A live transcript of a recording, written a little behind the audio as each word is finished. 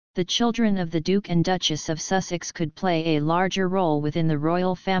The children of the Duke and Duchess of Sussex could play a larger role within the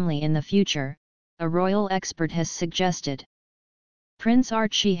royal family in the future, a royal expert has suggested. Prince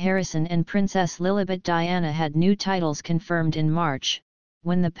Archie Harrison and Princess Lilibet Diana had new titles confirmed in March,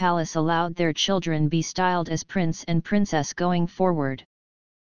 when the palace allowed their children be styled as Prince and Princess going forward.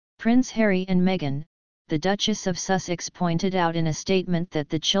 Prince Harry and Meghan, the Duchess of Sussex, pointed out in a statement that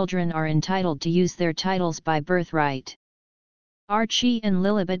the children are entitled to use their titles by birthright. Archie and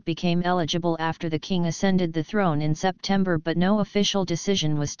Lilibet became eligible after the king ascended the throne in September, but no official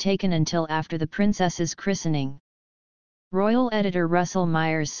decision was taken until after the princess's christening. Royal editor Russell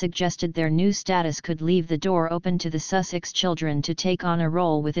Myers suggested their new status could leave the door open to the Sussex children to take on a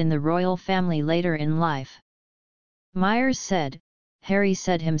role within the royal family later in life. Myers said, "Harry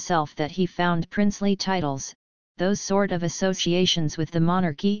said himself that he found princely titles, those sort of associations with the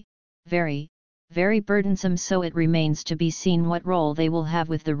monarchy, very, very burdensome, so it remains to be seen what role they will have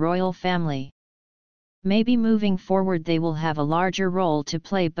with the royal family. Maybe moving forward they will have a larger role to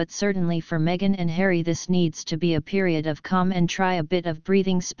play, but certainly for Meghan and Harry this needs to be a period of calm and try a bit of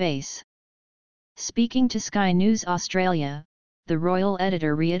breathing space." Speaking to Sky News Australia, the royal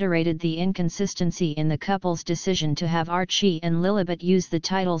editor reiterated the inconsistency in the couple's decision to have Archie and Lilibet use the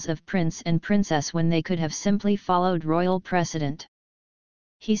titles of Prince and Princess when they could have simply followed royal precedent.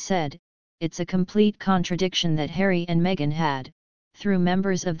 He said, "It's a complete contradiction that Harry and Meghan had, through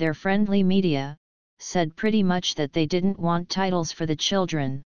members of their friendly media, said pretty much that they didn't want titles for the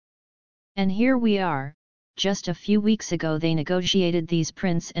children. And here we are, just a few weeks ago they negotiated these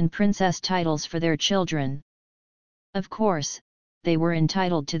Prince and Princess titles for their children. Of course, they were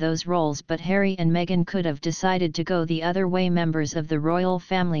entitled to those roles, but Harry and Meghan could have decided to go the other way. Members of the royal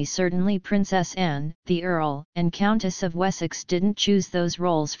family, certainly Princess Anne, the Earl and Countess of Wessex, didn't choose those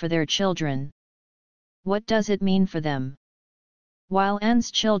roles for their children. What does it mean for them?" While Anne's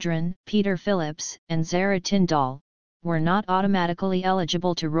children, Peter Phillips and Zara Tindall, were not automatically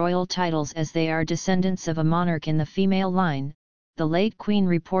eligible to royal titles as they are descendants of a monarch in the female line, the late Queen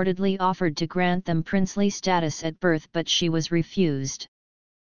reportedly offered to grant them princely status at birth, but she was refused.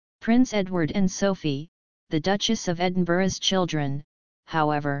 Prince Edward and Sophie, the Duchess of Edinburgh's children,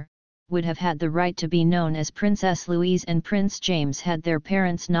 however, would have had the right to be known as Princess Louise and Prince James had their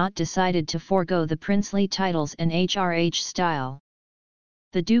parents not decided to forego the princely titles and HRH style.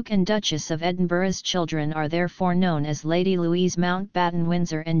 The Duke and Duchess of Edinburgh's children are therefore known as Lady Louise Mountbatten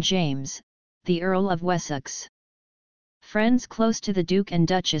Windsor and James, the Earl of Wessex. Friends close to the Duke and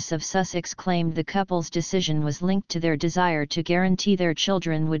Duchess of Sussex claimed the couple's decision was linked to their desire to guarantee their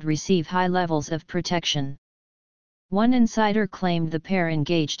children would receive high levels of protection. One insider claimed the pair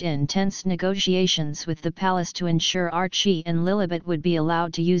engaged in tense negotiations with the palace to ensure Archie and Lilibet would be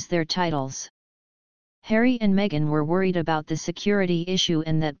allowed to use their titles. Harry and Meghan were worried about the security issue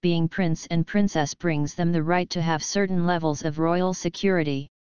and that being Prince and Princess brings them the right to have certain levels of royal security.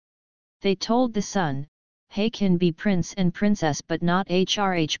 They told The Sun, "Hey can be Prince and Princess but not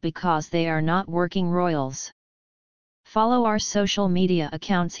HRH because they are not working royals." Follow our social media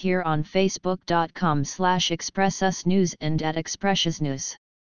accounts here on facebook.com/expressusnews and at expressusnews.